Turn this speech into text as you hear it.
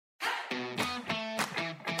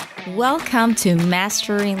Welcome to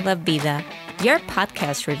Mastering La Vida, your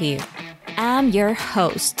podcast review. I'm your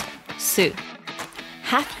host, Sue.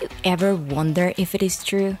 Have you ever wondered if it is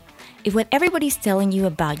true? If what everybody's telling you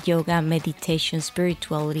about yoga, meditation,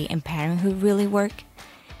 spirituality, and parenthood really work?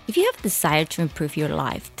 If you have desire to improve your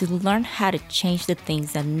life, to learn how to change the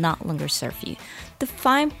things that no longer serve you, to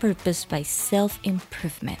find purpose by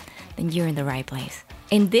self-improvement, then you're in the right place.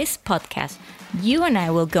 In this podcast, you and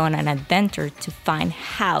I will go on an adventure to find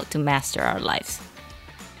how to master our lives.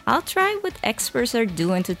 I'll try what experts are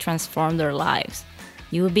doing to transform their lives.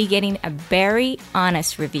 You will be getting a very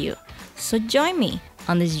honest review. So join me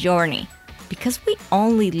on this journey because we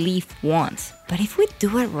only live once. But if we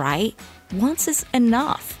do it right, once is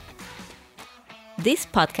enough. This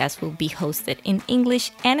podcast will be hosted in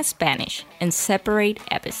English and Spanish in separate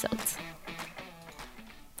episodes.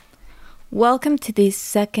 Welcome to this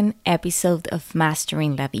second episode of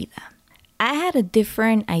Mastering La Vida. I had a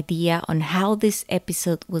different idea on how this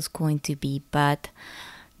episode was going to be, but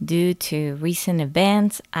due to recent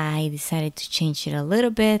events, I decided to change it a little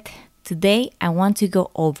bit. Today, I want to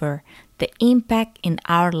go over the impact in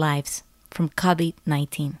our lives from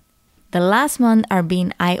COVID-19. The last month are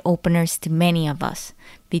being eye-openers to many of us.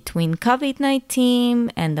 Between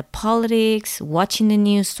COVID-19 and the politics, watching the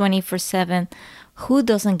news 24/7, who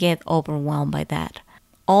doesn't get overwhelmed by that?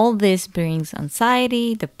 All this brings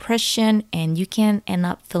anxiety, depression, and you can end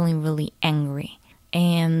up feeling really angry.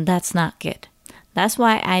 And that's not good. That's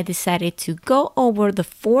why I decided to go over the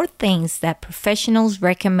 4 things that professionals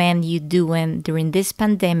recommend you doing during this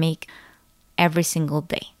pandemic every single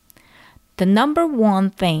day. The number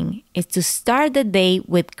 1 thing is to start the day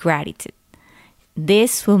with gratitude.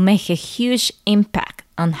 This will make a huge impact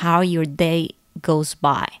on how your day goes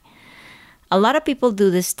by. A lot of people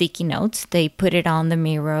do the sticky notes. They put it on the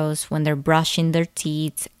mirrors when they're brushing their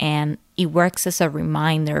teeth, and it works as a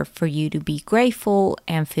reminder for you to be grateful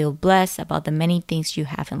and feel blessed about the many things you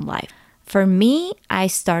have in life. For me, I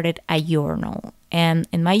started a journal. And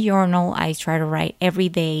in my journal, I try to write every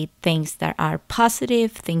day things that are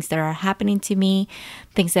positive, things that are happening to me,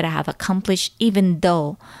 things that I have accomplished, even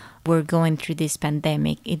though we're going through this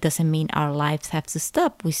pandemic. It doesn't mean our lives have to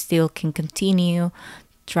stop. We still can continue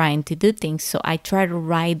trying to do things. So I try to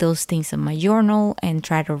write those things in my journal and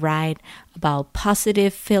try to write about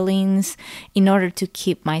positive feelings in order to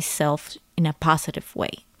keep myself in a positive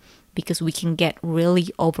way. Because we can get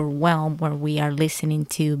really overwhelmed when we are listening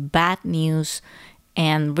to bad news,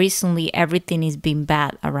 and recently everything is being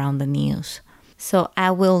bad around the news. So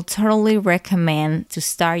I will totally recommend to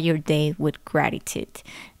start your day with gratitude.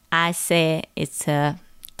 I say it's a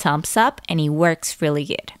thumbs up and it works really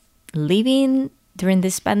good. Living during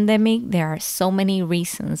this pandemic, there are so many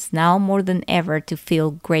reasons now more than ever to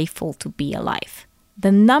feel grateful to be alive.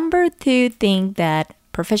 The number 2 thing that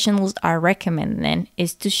professionals are recommending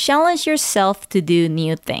is to challenge yourself to do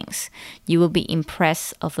new things. You will be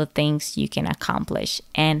impressed of the things you can accomplish.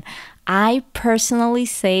 And I personally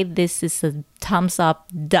say this is a thumbs up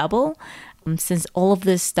double. Since all of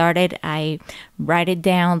this started, I write it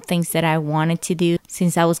down, things that I wanted to do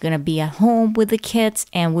since I was going to be at home with the kids,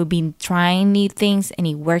 and we've been trying new things and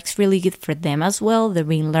it works really good for them as well. They've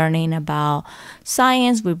been learning about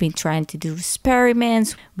science. We've been trying to do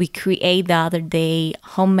experiments. We create the other day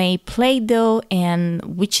homemade Play-Doh, and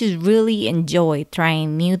we just really enjoy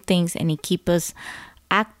trying new things, and it keeps us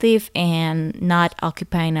active and not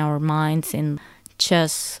occupying our minds in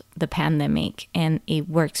just the pandemic, and it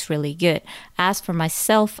works really good. As for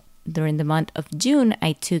myself, during the month of June,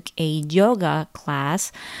 I took a yoga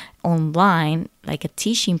class online, like a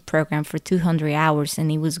teaching program for 200 hours,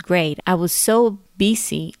 and it was great. I was so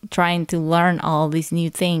busy trying to learn all these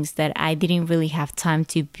new things that I didn't really have time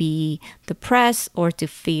to be depressed or to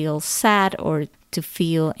feel sad or to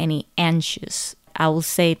feel any anxious. I will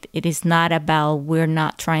say it is not about, we're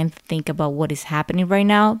not trying to think about what is happening right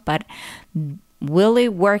now, but will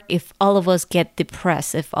it work if all of us get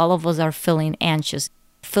depressed, if all of us are feeling anxious,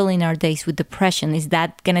 filling our days with depression? Is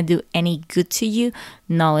that going to do any good to you?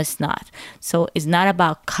 No, it's not. So it's not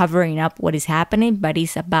about covering up what is happening, but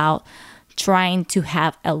it's about trying to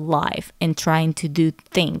have a life and trying to do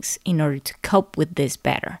things in order to cope with this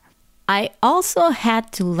better. I also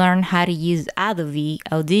had to learn how to use Adobe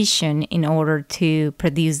Audition in order to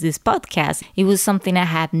produce this podcast. It was something I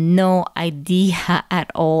had no idea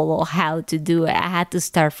at all how to do it. I had to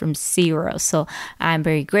start from zero. So I'm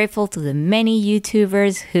very grateful to the many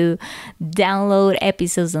YouTubers who download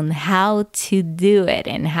episodes on how to do it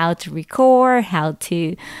and how to record, how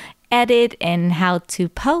to edit, and how to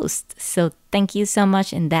post. So thank you so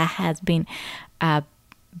much. And that has been a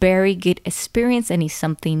very good experience and it's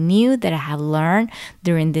something new that I have learned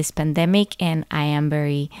during this pandemic, and I am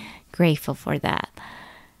very grateful for that.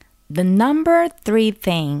 The number 3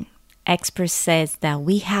 thing experts says that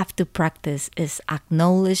we have to practice is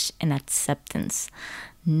acknowledge and acceptance.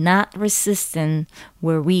 Not resisting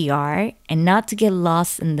where we are and not to get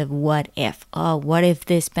lost in the what if. Oh, what if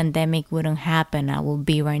this pandemic wouldn't happen? I will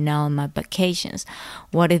be right now on my vacations.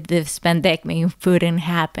 What if this pandemic wouldn't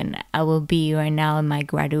happen? I will be right now in my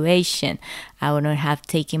graduation. I wouldn't have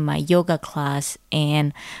taken my yoga class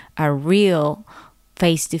and a real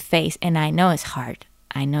face-to-face. And I know it's hard.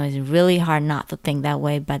 I know it's really hard not to think that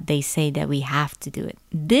way, but they say that we have to do it.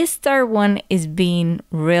 This third one is being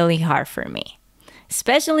really hard for me,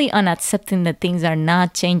 especially on accepting that things are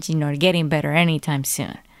not changing or getting better anytime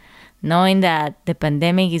soon. Knowing that the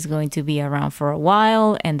pandemic is going to be around for a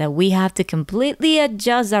while and that we have to completely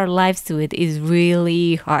adjust our lives to it is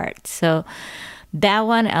really hard. So that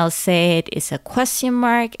one, I'll say it is a question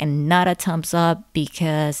mark and not a thumbs up,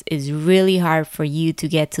 because it's really hard for you to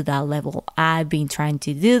get to that level. I've been trying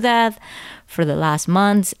to do that for the last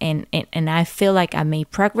months, and I feel like I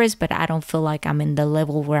made progress, but I don't feel like I'm in the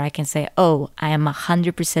level where I can say, oh, I am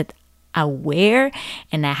 100% aware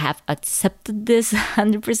and I have accepted this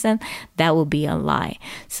 100%. That would be a lie.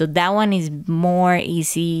 So that one is more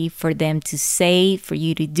easy for them to say, for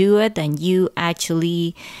you to do it, than you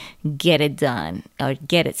actually get it done or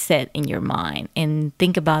get it set in your mind. And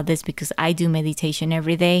think about this, because I do meditation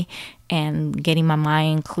every day and getting my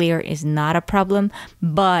mind clear is not a problem,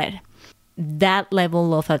 but that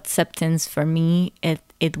level of acceptance for me,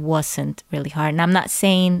 it wasn't really hard. And I'm not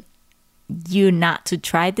saying you not to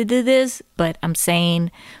try to do this, but I'm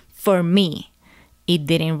saying for me, it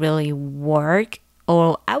didn't really work.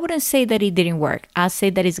 Or I wouldn't say that it didn't work. I'll say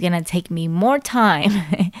that it's going to take me more time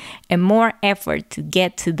and more effort to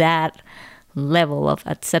get to that level of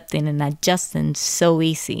accepting and adjusting so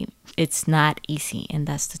easy. It's not easy, and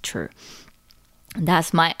that's the truth.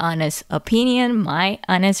 That's my honest opinion, my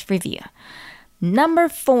honest review. Number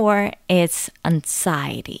 4 is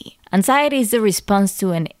anxiety. Anxiety is the response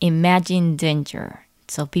to an imagined danger.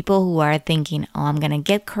 So people who are thinking, oh, I'm going to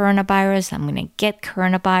get coronavirus,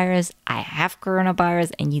 I have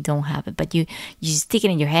coronavirus, and you don't have it, but you just stick it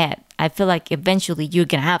in your head. I feel like eventually you're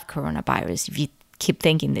going to have coronavirus if you keep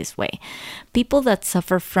thinking this way. People that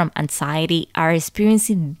suffer from anxiety are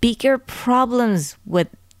experiencing bigger problems with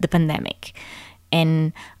the pandemic.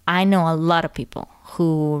 And I know a lot of people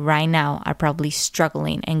who right now are probably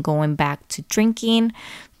struggling and going back to drinking,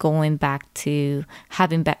 going back to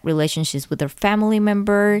having bad relationships with their family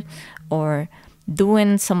member, or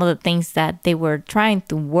doing some of the things that they were trying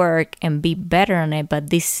to work and be better on it, but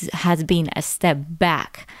this has been a step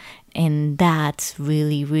back. And that's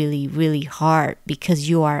really, really, really hard, because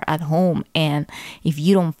you are at home. And if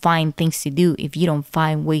you don't find things to do, if you don't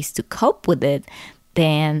find ways to cope with it,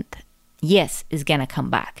 then yes, it's going to come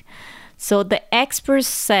back. So the experts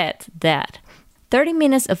said that 30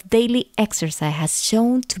 minutes of daily exercise has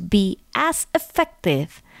shown to be as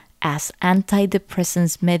effective as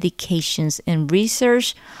antidepressants medications in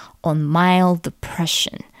research on mild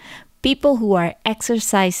depression. People who are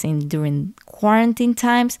exercising during quarantine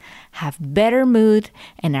times have better mood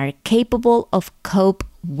and are capable of cope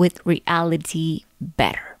with reality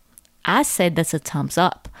better. I said that's a thumbs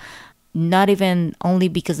up. Not even only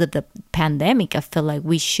because of the pandemic. I feel like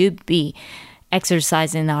we should be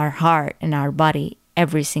exercising our heart and our body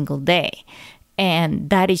every single day. And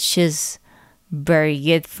that is just very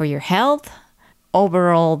good for your health.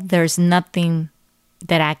 Overall, there's nothing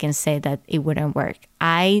that I can say that it wouldn't work.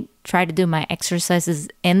 I try to do my exercises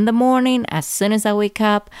in the morning as soon as I wake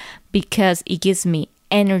up, because it gives me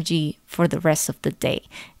energy for the rest of the day.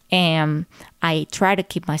 And I try to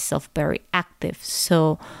keep myself very active.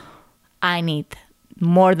 So I need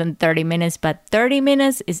more than 30 minutes, but 30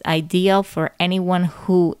 minutes is ideal for anyone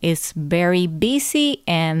who is very busy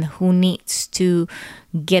and who needs to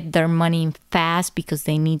get their money fast because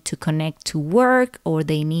they need to connect to work, or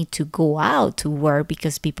they need to go out to work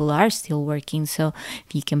because people are still working. So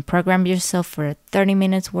if you can program yourself for a 30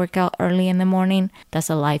 minutes workout early in the morning, that's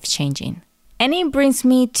a life-changing. And it brings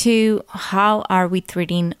me to, how are we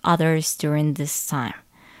treating others during this time?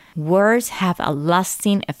 Words have a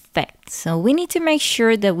lasting effect, so we need to make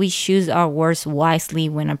sure that we choose our words wisely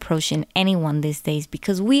when approaching anyone these days,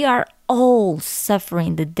 because we are all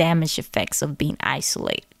suffering the damage effects of being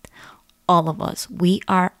isolated. All of us, we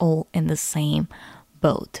are all in the same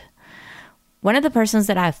boat. One of the persons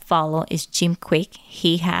that I follow is Jim Kwik.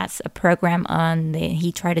 He has a program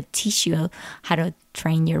he tried to teach you how to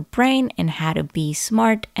train your brain and how to be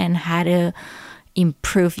smart and how to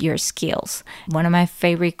improve your skills. One of my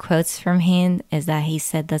favorite quotes from him is that he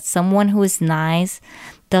said that someone who is nice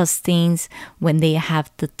does things when they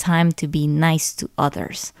have the time to be nice to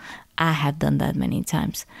others. I have done that many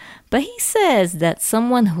times. But he says that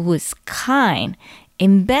someone who is kind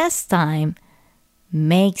invests time,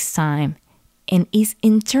 makes time, and is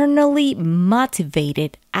internally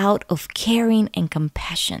motivated out of caring and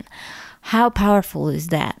compassion. How powerful is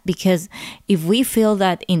that? Because if we feel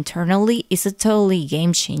that internally, it's a totally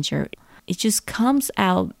game changer. It just comes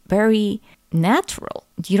out very natural.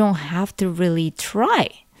 You don't have to really try.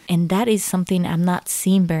 And that is something I'm not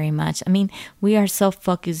seeing very much. I mean, we are so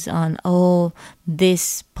focused on,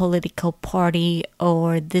 this political party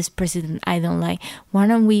or this president I don't like. Why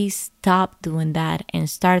don't we stop doing that and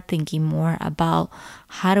start thinking more about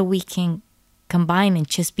how do we can combine and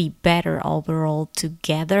just be better overall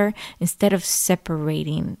together instead of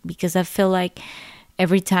separating? Because I feel like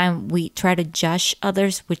every time we try to judge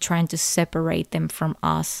others, we're trying to separate them from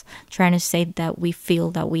us, trying to say that we feel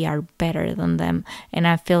that we are better than them. And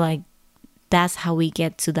I feel like that's how we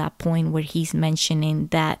get to that point where he's mentioning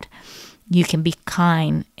that you can be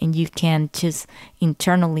kind and you can just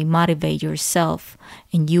internally motivate yourself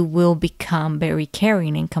and you will become very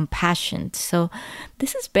caring and compassionate. So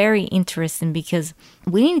this is very interesting because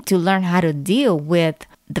we need to learn how to deal with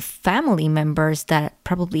the family members that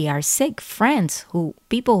probably are sick, friends,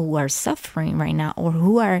 people who are suffering right now, or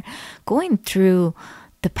who are going through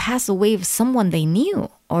the pass away of someone they knew,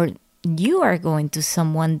 or you are going to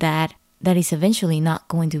someone that is eventually not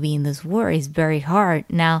going to be in this world. Is very hard.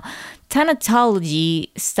 Now,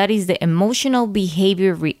 thanatology studies the emotional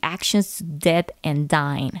behavior reactions to death and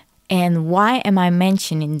dying. And why am I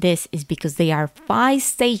mentioning this is because there are 5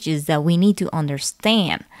 stages that we need to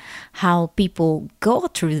understand how people go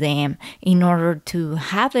through them in order to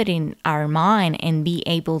have it in our mind and be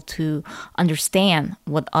able to understand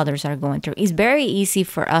what others are going through. It's very easy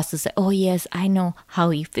for us to say, oh yes, I know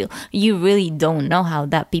how you feel. You really don't know how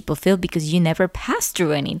that people feel because you never passed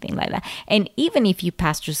through anything like that. And even if you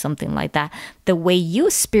pass through something like that, the way you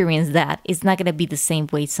experience that is not going to be the same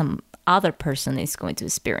way some other person is going to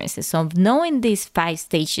experience it. So knowing these 5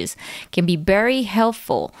 stages can be very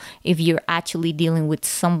helpful if you're actually dealing with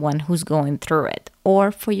someone who's going through it,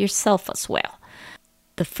 or for yourself as well.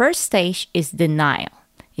 The first stage is denial,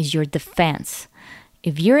 is your defense.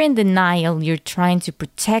 If you're in denial, you're trying to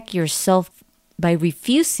protect yourself by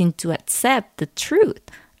refusing to accept the truth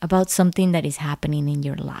about something that is happening in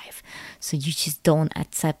your life. So you just don't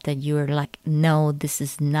accept that. You're like, no, this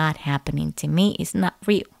is not happening to me. It's not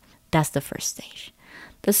real. That's the first stage.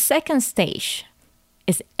 The second stage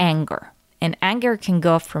is anger. And anger can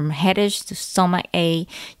go from headache to stomach ache.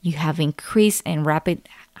 You have increased and rapid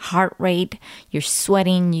heart rate. You're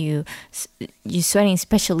sweating. You're sweating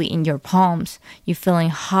especially in your palms. You're feeling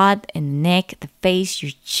hot in the neck, the face.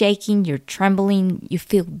 You're shaking. You're trembling. You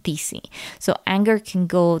feel dizzy. So anger can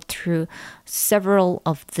go through several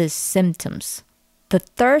of these symptoms. The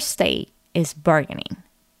third stage is bargaining.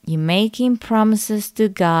 You're making promises to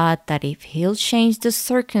God that if He'll change the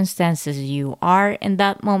circumstances you are in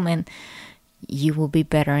that moment, you will be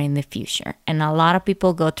better in the future. And a lot of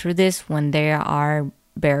people go through this when they are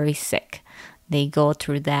very sick. They go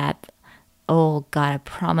through that, oh God, I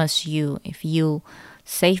promise you, if you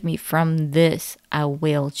save me from this, I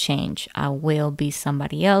will change. I will be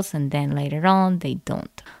somebody else. And then later on, they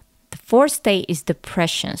don't. The fourth stage is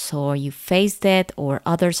depression. So you face death or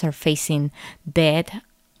others are facing death.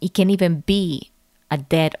 It can even be a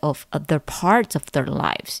death of other parts of their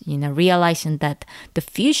lives, realizing that the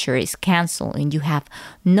future is canceled and you have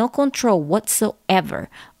no control whatsoever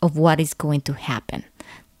of what is going to happen.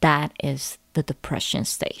 That is the depression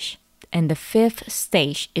stage. And the fifth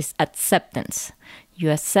stage is acceptance. You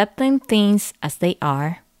accepting things as they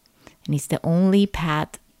are, and it's the only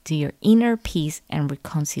path to your inner peace and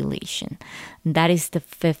reconciliation. And that is the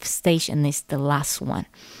fifth stage, and it's the last one.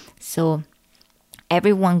 So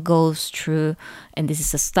everyone goes through, and this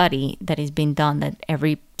is a study that is being done, that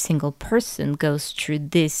every single person goes through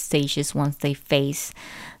these stages once they face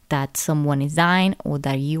that someone is dying or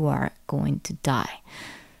that you are going to die.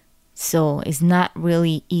 So it's not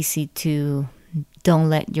really easy to don't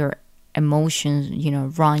let your emotions,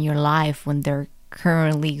 run your life when they're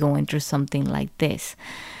currently going through something like this.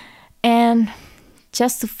 And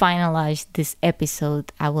just to finalize this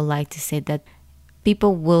episode, I would like to say that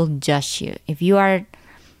people will judge you. If you are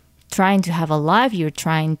trying to have a life, you're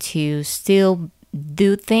trying to still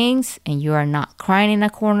do things and you are not crying in a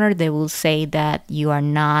corner, they will say that you are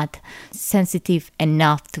not sensitive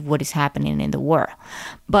enough to what is happening in the world.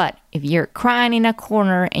 But if you're crying in a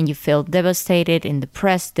corner and you feel devastated and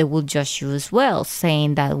depressed, they will judge you as well,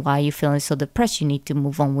 saying that why are you feeling so depressed? You need to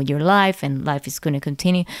move on with your life and life is going to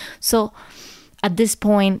continue. So at this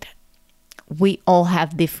point, we all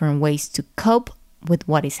have different ways to cope with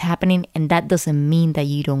what is happening, and that doesn't mean that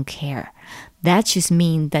you don't care. That just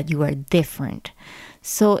means that you are different.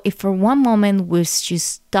 So if for one moment we just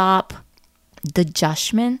stop the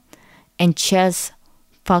judgment and just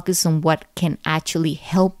focus on what can actually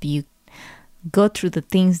help you go through the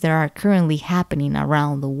things that are currently happening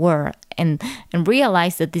around the world, and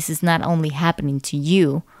realize that this is not only happening to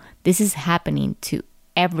you, this is happening to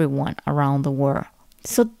everyone around the world.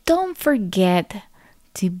 So don't forget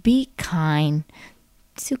to be kind,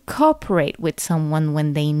 to cooperate with someone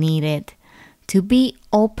when they need it, to be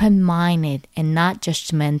open-minded and not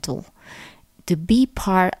judgmental, to be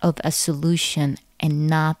part of a solution and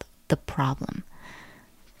not the problem.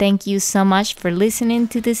 Thank you so much for listening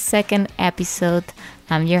to this second episode.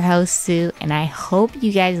 I'm your host, Sue, and I hope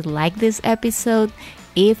you guys like this episode.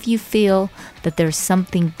 If you feel that there's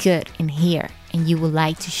something good in here and you would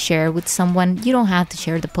like to share with someone, you don't have to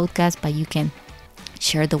share the podcast, but you can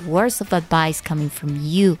share the words of advice coming from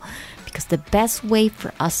you, because the best way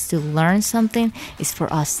for us to learn something is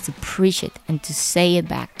for us to preach it and to say it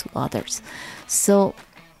back to others. So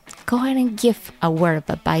go ahead and give a word of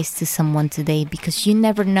advice to someone today, because you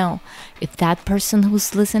never know if that person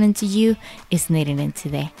who's listening to you is needing it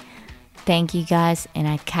today. Thank you guys, and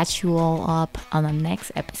I catch you all up on the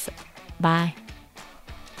next episode. Bye.